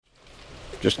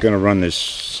Just going to run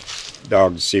this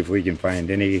dog to see if we can find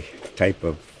any type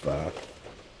of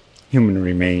human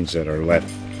remains that are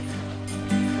left.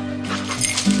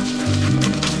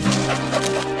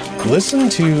 Listen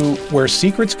to Where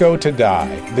Secrets Go to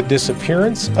Die, The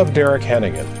Disappearance of Derek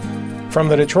Hennigan. From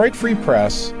the Detroit Free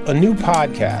Press, a new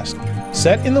podcast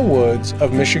set in the woods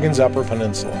of Michigan's Upper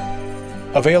Peninsula.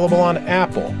 Available on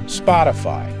Apple,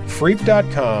 Spotify,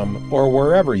 Freep.com, or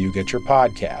wherever you get your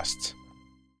podcasts.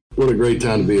 What a great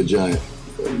time to be a Giant,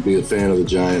 be a fan of the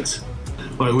Giants.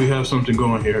 Like, we have something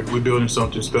going here. We're building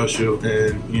something special,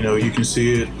 and, you know, you can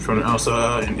see it from the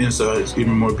outside and inside. It's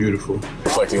even more beautiful.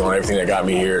 Reflecting on everything that got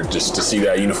me here, just to see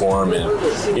that uniform,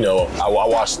 and, you know, I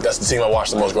watched, that's the team I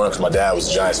watched the most growing up because my dad was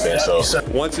a Giants fan, so.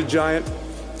 Once a Giant,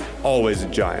 always a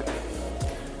Giant.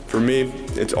 For me,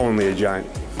 it's only a Giant.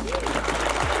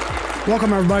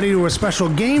 Welcome, everybody, to a special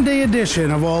game day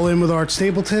edition of All In with Art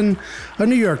Stapleton, a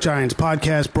New York Giants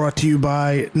podcast brought to you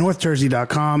by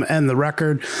NorthJersey.com and The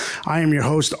Record. I am your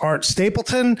host, Art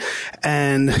Stapleton,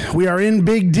 and we are in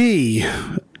Big D.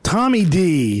 Tommy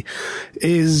D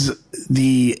is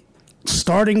the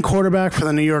starting quarterback for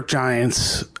the New York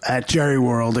Giants at Jerry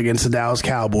World against the Dallas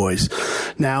Cowboys.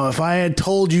 Now, if I had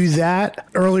told you that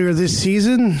earlier this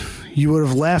season, you would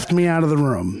have laughed me out of the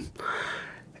room.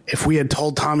 If we had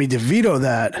told Tommy DeVito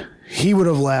that, he would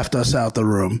have laughed us out the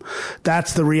room.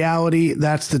 That's the reality.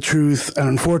 That's the truth. And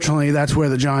unfortunately, that's where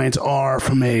the Giants are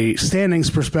from a standings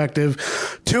perspective.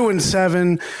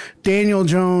 2-7. Daniel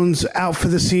Jones out for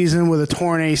the season with a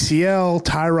torn ACL.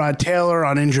 Tyrod Taylor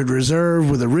on injured reserve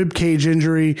with a rib cage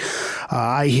injury.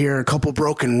 I hear a couple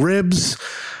broken ribs.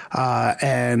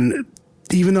 And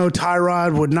even though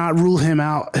Tyrod would not rule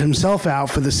himself out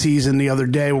for the season the other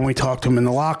day when we talked to him in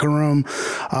the locker room,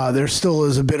 there still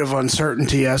is a bit of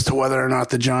uncertainty as to whether or not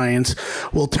the Giants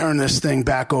will turn this thing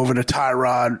back over to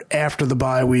Tyrod after the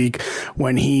bye week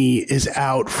when he is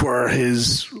out for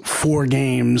his 4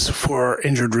 games for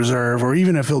injured reserve, or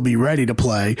even if he'll be ready to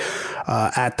play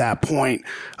at that point.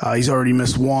 He's already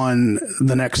missed 1.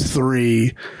 The next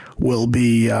 3 will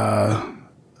be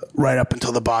right up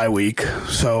until the bye week.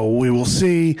 So we will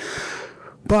see.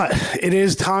 But it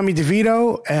is Tommy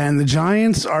DeVito, and the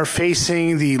Giants are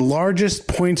facing the largest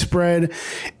point spread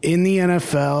in the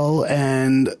NFL.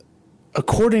 And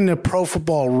according to Pro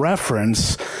Football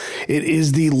Reference, it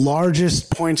is the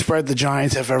largest point spread the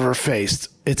Giants have ever faced.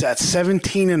 It's at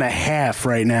 17.5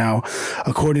 right now,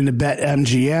 according to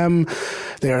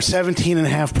BetMGM. They are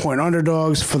 17.5 point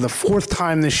underdogs. For the 4th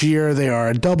time this year, they are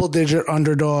a double-digit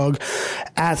underdog.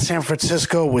 At San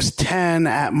Francisco was 10.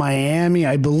 At Miami,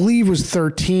 I believe, was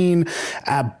 13.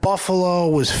 At Buffalo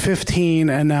was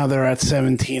 15. And now they're at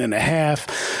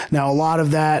 17.5. Now, a lot of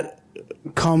that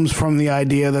comes from the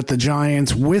idea that the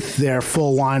Giants, with their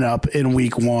full lineup in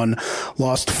week 1,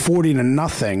 lost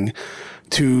 40-0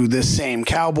 to this same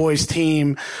Cowboys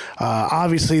team.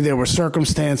 Obviously, there were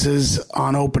circumstances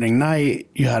on opening night.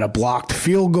 You had a blocked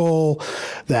field goal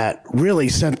that really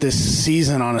sent this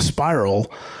season on a spiral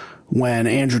when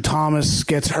Andrew Thomas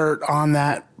gets hurt on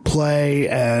that play.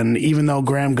 And even though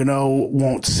Graham Gano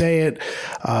won't say it,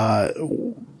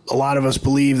 a lot of us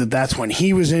believe that that's when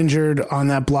he was injured on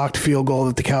that blocked field goal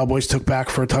that the Cowboys took back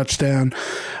for a touchdown.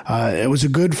 It was a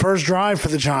good first drive for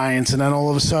the Giants, and then all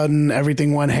of a sudden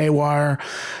everything went haywire.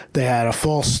 They had a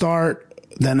false start.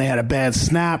 Then they had a bad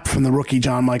snap from the rookie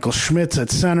John Michael Schmitz at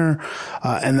center,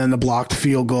 and then the blocked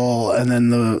field goal, and then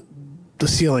the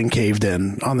ceiling caved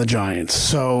in on the Giants.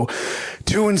 So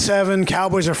 2-7,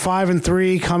 Cowboys are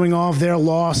 5-3 coming off their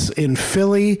loss in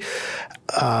Philly.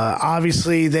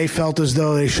 Obviously, they felt as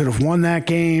though they should have won that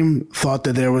game, thought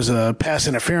that there was a pass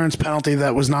interference penalty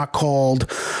that was not called.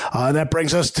 That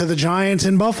brings us to the Giants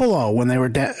in Buffalo when they were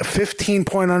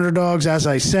 15-point underdogs, as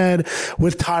I said,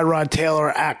 with Tyrod Taylor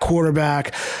at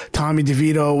quarterback. Tommy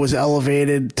DeVito was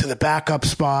elevated to the backup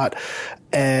spot,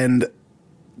 and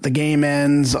the game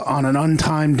ends on an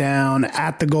untimed down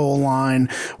at the goal line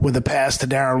with a pass to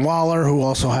Darren Waller, who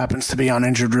also happens to be on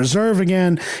injured reserve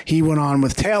again. He went on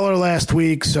with Taylor last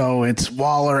week, so it's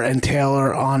Waller and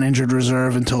Taylor on injured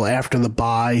reserve until after the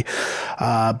bye.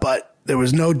 But there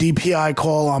was no DPI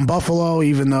call on Buffalo,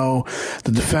 even though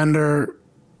the defender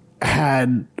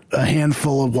had a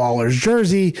handful of Waller's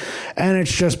jersey, and it's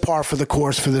just par for the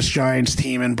course for this Giants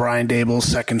team in Brian Daboll's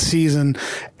second season.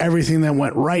 Everything that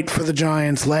went right for the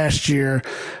Giants last year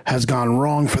has gone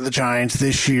wrong for the Giants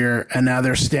this year, and now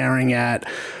they're staring at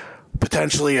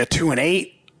potentially a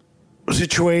 2-8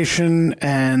 situation,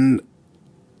 and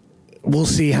we'll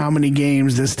see how many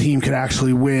games this team could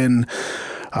actually win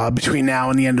between now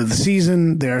and the end of the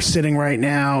season. They're sitting right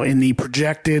now in the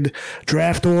projected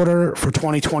draft order for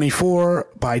 2024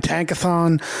 by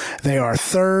Tankathon. They are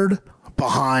third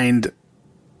behind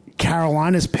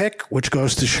Carolina's pick, which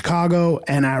goes to Chicago,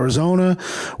 and Arizona,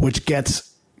 which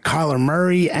gets Kyler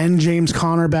Murray and James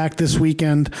Conner back this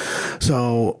weekend.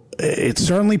 So it's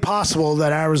certainly possible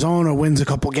that Arizona wins a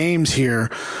couple games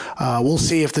here. We'll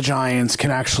see if the Giants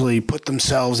can actually put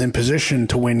themselves in position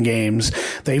to win games.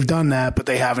 They've done that, but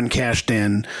they haven't cashed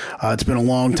in. It's been a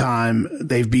long time.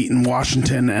 They've beaten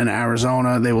Washington and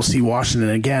Arizona. They will see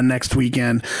Washington again next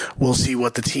weekend. We'll see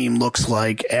what the team looks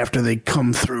like after they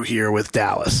come through here with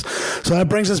Dallas. So that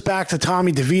brings us back to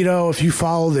Tommy DeVito. If you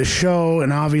follow this show,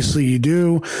 and obviously you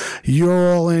do,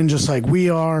 you're all in just like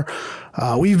we are.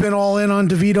 We've been all in on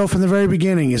DeVito from the very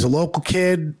beginning. He's a local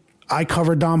kid. I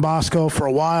covered Don Bosco for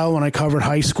a while when I covered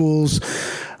high schools.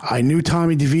 I knew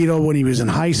Tommy DeVito when he was in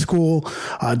high school.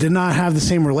 Did not have the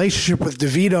same relationship with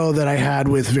DeVito that I had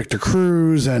with Victor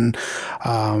Cruz and,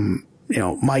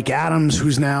 Mike Adams,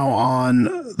 who's now on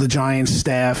the Giants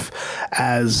staff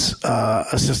as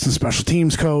assistant special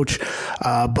teams coach.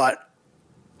 But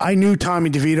I knew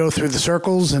Tommy DeVito through the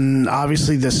circles, and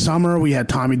obviously this summer we had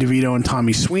Tommy DeVito and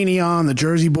Tommy Sweeney on the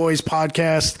Jersey Boys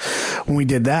podcast. When we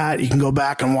did that, you can go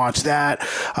back and watch that.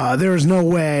 There is no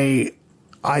way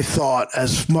I thought,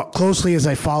 as closely as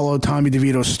I followed Tommy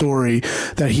DeVito's story,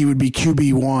 that he would be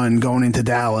QB1 going into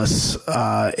Dallas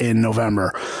in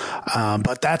November.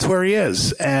 But that's where he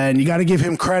is, and you got to give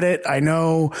him credit. I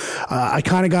know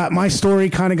my story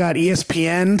kind of got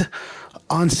ESPN'd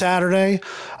on Saturday.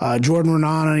 Jordan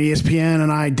Renan on ESPN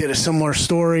and I did a similar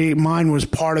story. Mine was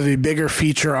part of a bigger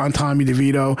feature on Tommy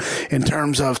DeVito in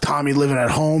terms of Tommy living at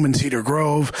home in Cedar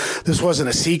Grove. This wasn't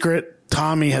a secret.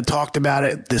 Tommy had talked about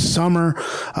it this summer.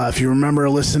 If you remember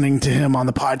listening to him on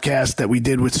the podcast that we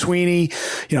did with Sweeney,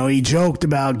 he joked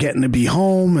about getting to be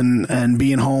home and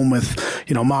being home with,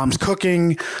 mom's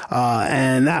cooking.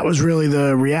 And that was really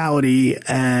the reality.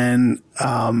 And,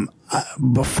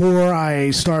 before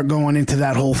I start going into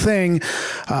that whole thing,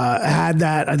 I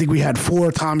think we had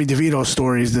 4 Tommy DeVito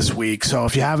stories this week. So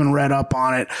if you haven't read up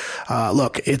on it,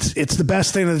 look, it's the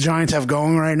best thing that the Giants have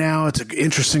going right now. It's an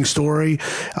interesting story.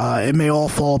 It may all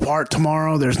fall apart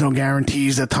tomorrow. There's no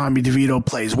guarantees that Tommy DeVito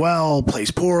plays well,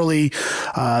 plays poorly.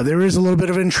 There is a little bit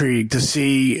of intrigue to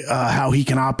see how he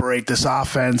can operate this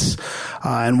offense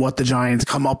and what the Giants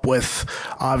come up with.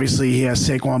 Obviously, he has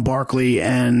Saquon Barkley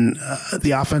and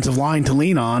the offensive line to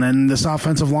lean on, and this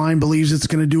offensive line believes it's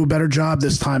going to do a better job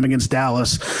this time against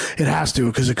Dallas. It has to,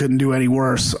 because it couldn't do any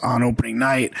worse on opening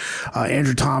night.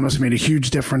 Andrew Thomas made a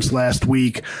huge difference last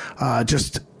week.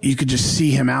 You could just see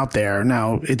him out there.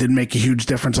 Now, it didn't make a huge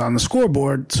difference on the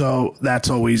scoreboard, so that's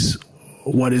always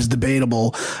what is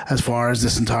debatable as far as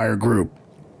this entire group.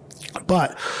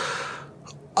 But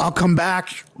I'll come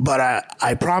back, but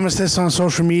I promised this on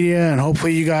social media, and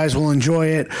hopefully you guys will enjoy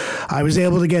it. I was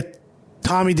able to get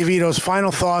Tommy DeVito's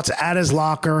final thoughts at his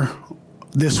locker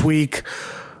this week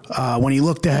when he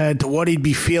looked ahead to what he'd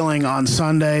be feeling on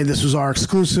Sunday. This was our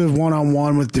exclusive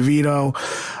one-on-one with DeVito.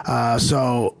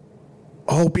 So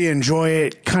hope you enjoy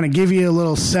it, kind of give you a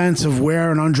little sense of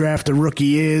where an undrafted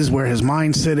rookie is, where his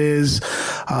mindset is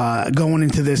going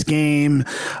into this game.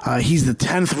 He's the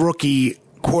 10th rookie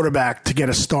quarterback to get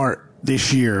a start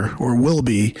this year, or will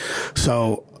be.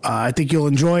 So I think you'll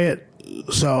enjoy it.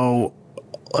 So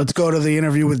let's go to the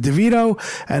interview with DeVito,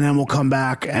 and then we'll come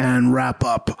back and wrap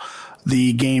up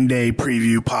the game day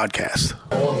preview podcast.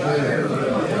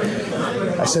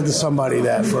 I said to somebody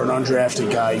that for an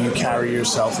undrafted guy, you carry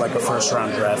yourself like a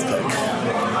first-round draft pick.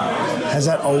 Has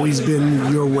that always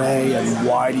been your way, and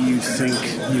why do you think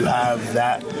you have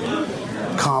that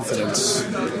confidence?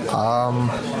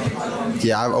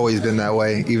 Yeah, I've always been that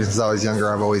way. Even since I was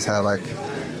younger, I've always had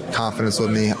confidence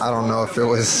with me. I don't know if it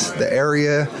was the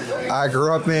area I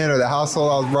grew up in or the household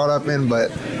I was brought up in,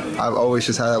 but I've always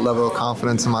just had that level of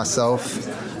confidence in myself.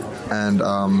 And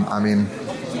I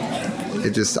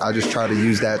just try to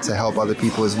use that to help other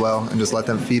people as well, and just let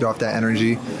them feed off that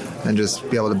energy and just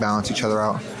be able to balance each other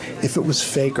out. If it was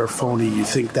fake or phony, you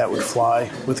think that would fly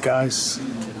with guys?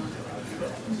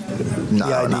 No,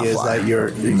 the idea is that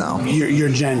you're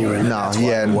genuine. No,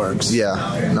 it works.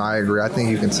 Yeah, no, I agree. I think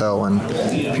you can tell when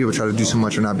people try to do so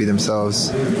much or not be themselves.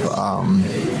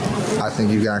 I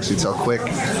think you can actually tell quick.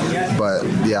 But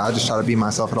yeah, I just try to be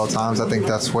myself at all times. I think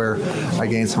that's where I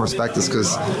gain some respect, is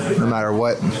because no matter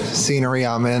what scenery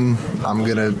I'm in, I'm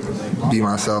gonna be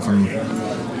myself and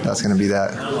that's going to be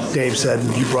that. Dave said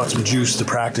you brought some juice to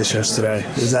practice yesterday.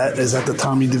 Is that the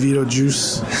Tommy DeVito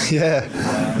juice? Yeah.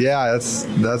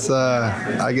 That's.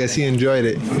 I guess he enjoyed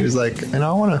it. He was like,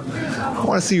 I want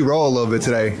to see you roll a little bit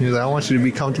today. He was like, I want you to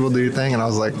be comfortable, do your thing. And I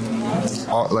was like,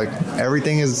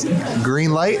 everything is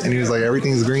green light, and he was like,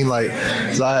 everything's green light.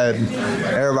 So I had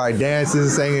everybody dancing,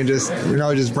 singing,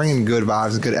 just bringing good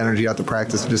vibes and good energy out to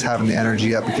practice, just having the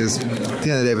energy up, because at the end of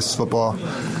the day, this is football.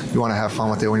 You want to have fun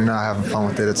with it. When you're not having fun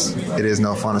with it, it is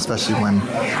no fun, especially when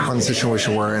the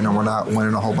situation we're in and we're not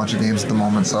winning a whole bunch of games at the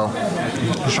moment. So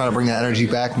just trying to bring that energy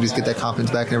back and just get that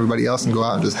confidence back in everybody else and go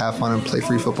out and just have fun and play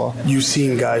free football. You've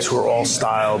seen guys who are all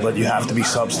style, but you have to be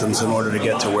substance in order to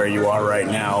get to where you are right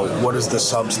now. What does the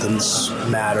substance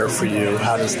matter for you?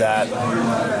 How does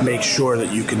that make sure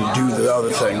that you can do the other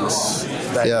things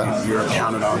that you're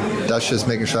counted on? That's just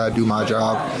making sure I do my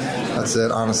job. That's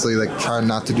it, honestly, trying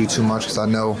not to do too much, because I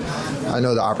know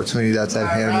the opportunity that's at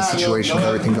hand in the situation with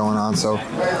everything going on. So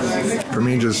for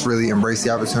me, just really embrace the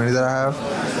opportunity that I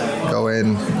have. Go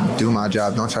in, do my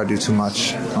job, don't try to do too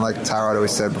much. And like Tyrod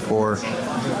always said before,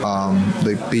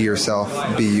 be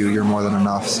yourself, be you, you're more than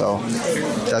enough. So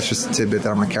that's just a tidbit that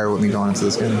I'm going to carry with me going into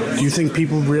this game. Do you think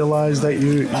people realize that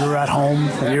you're at home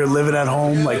and you're living at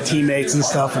home, like teammates and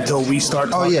stuff, until we start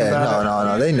talking about it?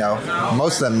 No, they know.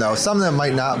 Most of them know. Some of them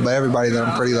might not, but everybody that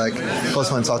I'm pretty close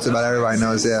to and talk to about, everybody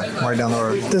knows, right down the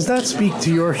road. Does that speak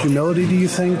to your humility, do you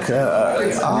think?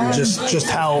 Just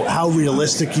how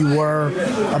realistic you were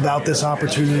about this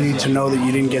opportunity, to know that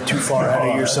you didn't get too far ahead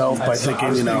of yourself by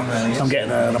thinking, I'm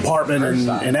getting an apartment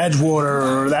in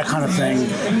Edgewater or that kind of thing.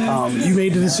 You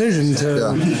made the decision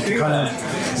to kind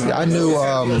of... Yeah, I knew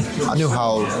how, I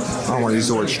don't want to use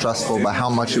the word stressful, but how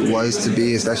much it was to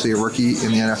be, especially a rookie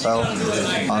in the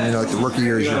NFL. The rookie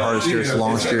year is your hardest year, it's the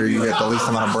longest year, you get the least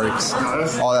amount of breaks,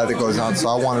 all that goes on. So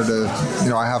I wanted to,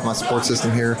 I have my support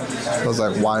system here. I was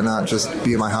like, why not just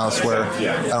be in my house where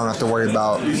I don't have to worry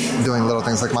about doing little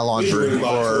things like my laundry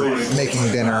or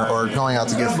making dinner or going out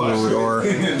to get food or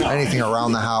anything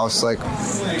around the house.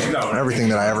 Everything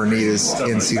that I ever need is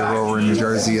in Cedar Grove or in New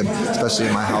Jersey, and especially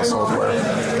in my household, where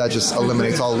that just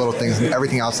eliminates all the little things.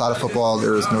 Everything outside of football,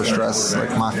 there is no stress.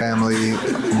 My family,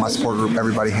 my support group,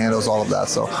 everybody handles all of that.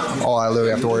 So all I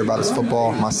literally have to worry about is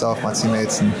football, myself, my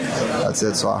teammates, and that's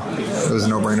it. So it was a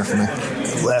no-brainer for me.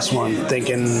 Last one,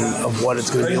 thinking of what it's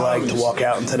going to be like to walk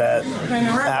out into that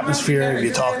atmosphere. Have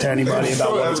you talked to anybody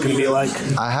about what it's going to be like?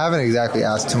 I haven't exactly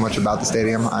asked too much about the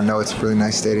stadium. I know it's a really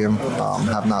nice stadium.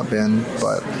 Have not been,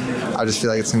 but I just feel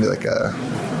like it's going to be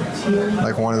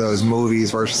like one of those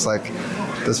movies where it's just like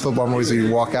those football movies where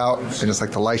you walk out and it's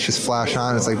like the lights just flash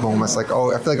on. It's like boom. It's like,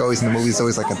 I feel like always in the movies, it's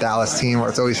always like a Dallas team where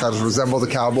it's always tries to resemble the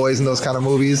Cowboys in those kind of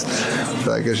movies. I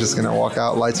feel like it's just going to walk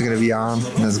out, lights are going to be on,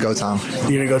 and it's go time.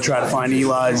 You're going to go try to find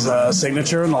Eli's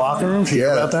signature in the locker room? Should you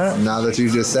hear about that? Now that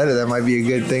you just said it, that might be a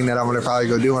good thing that I'm going to probably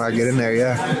go do when I get in there,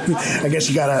 I guess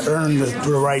you got to earn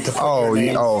the right to put your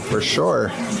name. Oh, for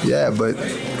sure. Yeah, but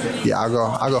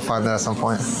I'll go find that at some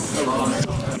point.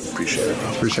 Appreciate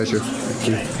it. Appreciate you.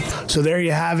 Okay. So there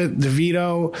you have it,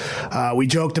 DeVito. We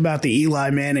joked about the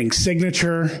Eli Manning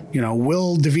signature.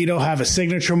 Will DeVito have a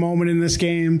signature moment in this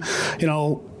game?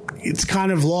 It's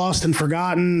kind of lost and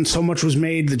forgotten. So much was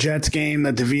made the Jets game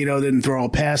that DeVito didn't throw a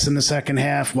pass in the second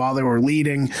half while they were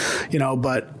leading.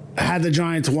 But had the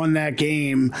Giants won that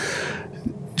game,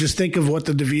 just think of what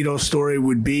the DeVito story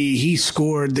would be. He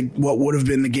scored what would have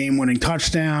been the game-winning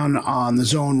touchdown on the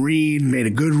zone read, made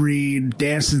a good read,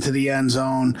 danced into the end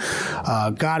zone,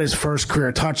 got his first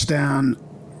career touchdown,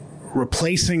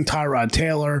 replacing Tyrod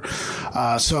Taylor.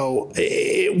 So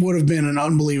it would have been an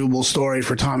unbelievable story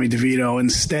for Tommy DeVito.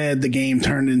 Instead, the game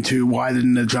turned into, why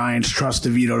didn't the Giants trust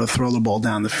DeVito to throw the ball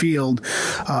down the field?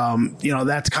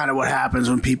 That's kind of what happens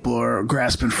when people are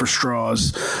grasping for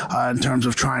straws in terms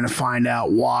of trying to find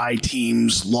out why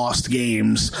teams lost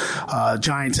games.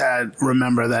 Giants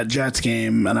remember that Jets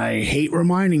game, and I hate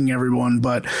reminding everyone,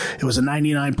 but it was a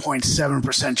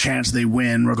 99.7% chance they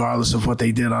win, regardless of what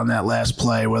they did on that last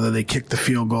play, whether they kicked the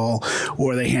field goal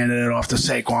or they handed it off to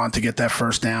Saquon to get that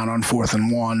first down on 4th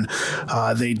and 1.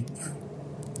 They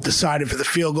decided for the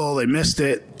field goal. They missed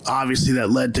it. Obviously,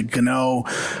 that led to Gano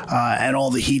and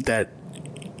all the heat that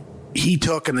he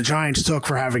took and the Giants took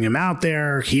for having him out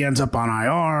there. He ends up on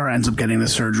IR, ends up getting the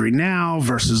surgery now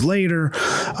versus later.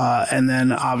 And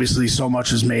then obviously so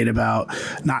much is made about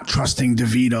not trusting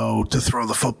DeVito to throw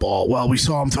the football. Well, we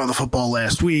saw him throw the football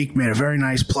last week, made a very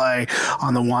nice play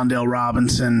on the Wan'Dale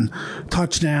Robinson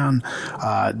touchdown.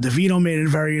 DeVito made a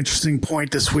very interesting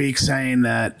point this week saying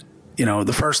that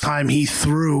The first time he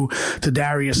threw to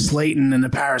Darius Slayton and to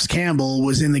Paris Campbell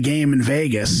was in the game in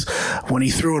Vegas. When he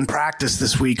threw in practice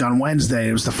this week on Wednesday,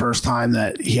 it was the first time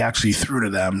that he actually threw to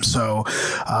them. So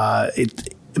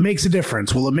it makes a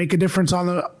difference. Will it make a difference on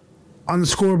the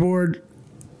scoreboard?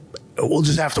 We'll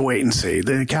just have to wait and see.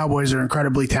 The Cowboys are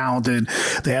incredibly talented.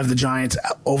 They have the Giants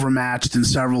overmatched in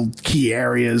several key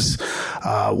areas.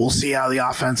 We'll see how the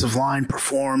offensive line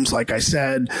performs. Like I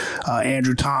said,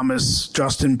 Andrew Thomas,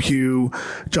 Justin Pugh,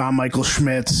 John Michael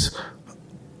Schmitz,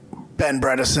 Ben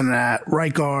Bredesen at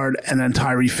right guard, and then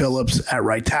Tyree Phillips at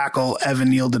right tackle.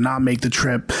 Evan Neal did not make the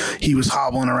trip. He was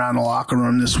hobbling around the locker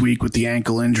room this week with the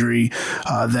ankle injury,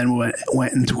 then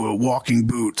went into a walking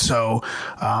boot. So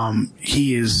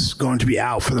he is going to be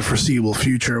out for the foreseeable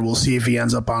future. We'll see if he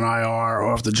ends up on IR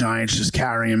or if the Giants just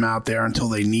carry him out there until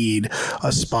they need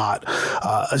a spot.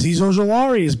 Azeez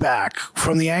Ojulari is back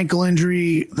from the ankle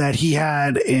injury that he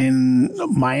had in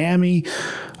Miami.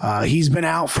 He's been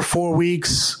out for 4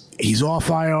 weeks. He's off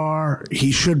IR.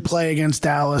 He should play against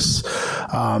Dallas.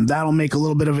 That'll make a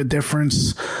little bit of a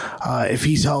difference if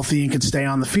he's healthy and can stay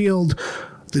on the field.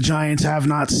 The Giants have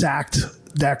not sacked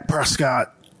Dak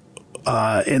Prescott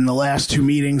in the last 2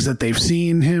 meetings that they've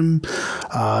seen him.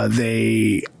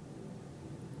 They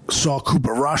saw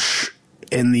Cooper Rush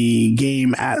in the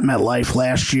game at MetLife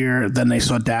last year. Then they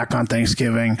saw Dak on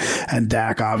Thanksgiving, and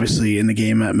Dak obviously in the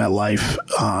game at MetLife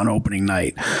on opening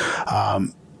night.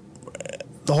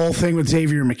 The whole thing with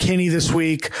Xavier McKinney this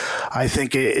week, I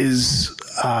think it is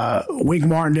Wink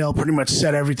Martindale pretty much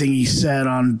said everything he said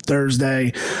on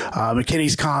Thursday.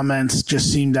 McKinney's comments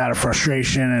just seemed out of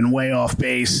frustration and way off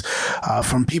base.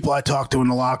 From people I talked to in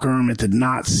the locker room, it did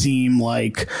not seem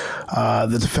like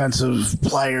the defensive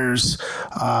players,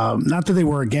 not that they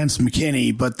were against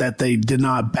McKinney, but that they did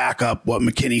not back up what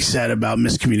McKinney said about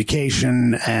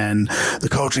miscommunication and the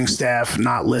coaching staff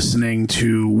not listening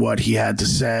to what he had to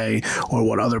say or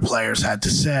what other players had to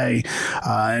say.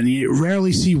 And you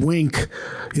rarely see Wink.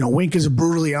 Wink is a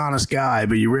brutally honest guy,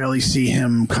 but you rarely see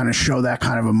him kind of show that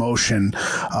kind of emotion.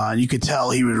 You could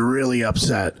tell he was really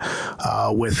upset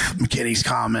with McKinney's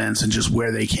comments and just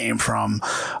where they came from.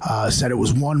 Said it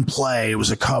was one play, it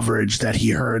was a coverage that he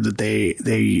heard that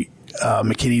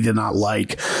McKinney did not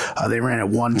like. They ran it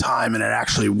one time and it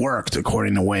actually worked,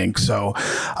 according to Wink. So,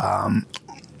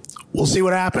 we'll see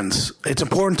what happens. It's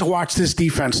important to watch this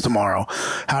defense tomorrow.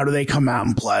 How do they come out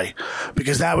and play?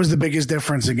 Because that was the biggest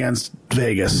difference against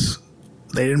Vegas.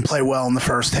 They didn't play well in the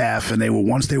first half, and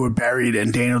once they were buried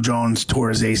and Daniel Jones tore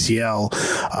his ACL,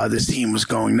 this team was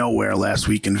going nowhere last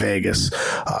week in Vegas.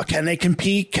 Can they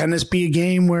compete? Can this be a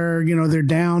game where, they're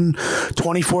down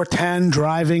 24-10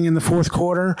 driving in the fourth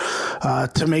quarter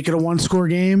to make it a one-score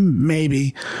game?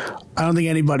 Maybe. I don't think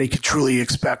anybody could truly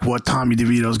expect what Tommy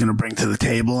DeVito is going to bring to the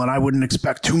table, and I wouldn't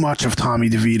expect too much of Tommy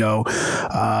DeVito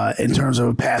in terms of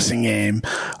a passing game.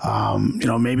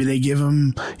 Maybe they give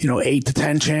him, 8 to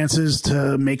 10 chances to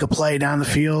make a play down the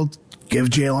field, give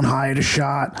Jalen Hyatt a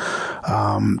shot.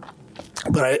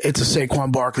 But it's a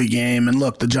Saquon Barkley game, and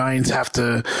look, the Giants have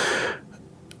to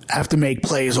make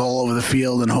plays all over the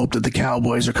field and hope that the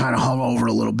Cowboys are kind of hung over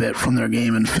a little bit from their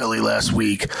game in Philly last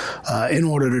week in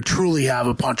order to truly have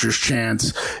a puncher's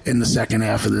chance in the second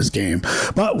half of this game.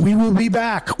 But we will be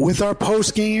back with our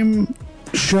post-game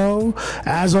show,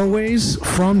 as always,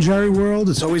 from Jerry World.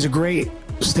 It's always a great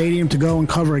stadium to go and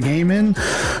cover a game in.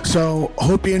 So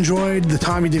hope you enjoyed the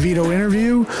Tommy DeVito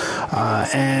interview,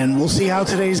 and we'll see how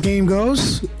today's game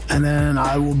goes, and then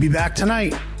I will be back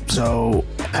tonight. So,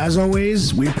 as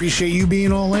always, we appreciate you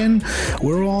being all in.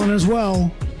 We're all in as well.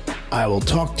 I will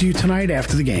talk to you tonight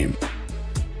after the game.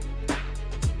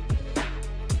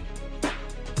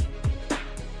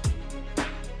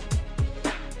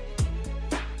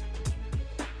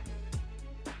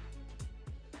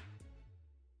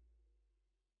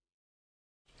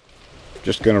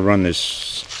 Just going to run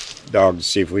this dog to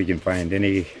see if we can find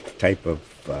any type of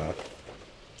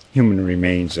human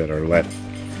remains that are left.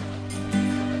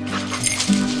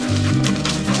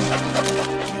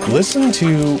 Listen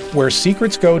to Where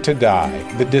Secrets Go to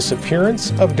Die, The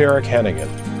Disappearance of Derek Hennigan.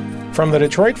 From the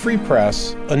Detroit Free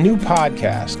Press, a new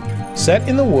podcast set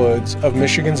in the woods of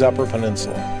Michigan's Upper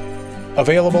Peninsula.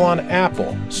 Available on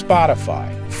Apple,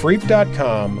 Spotify,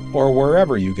 Freep.com, or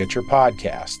wherever you get your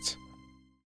podcasts.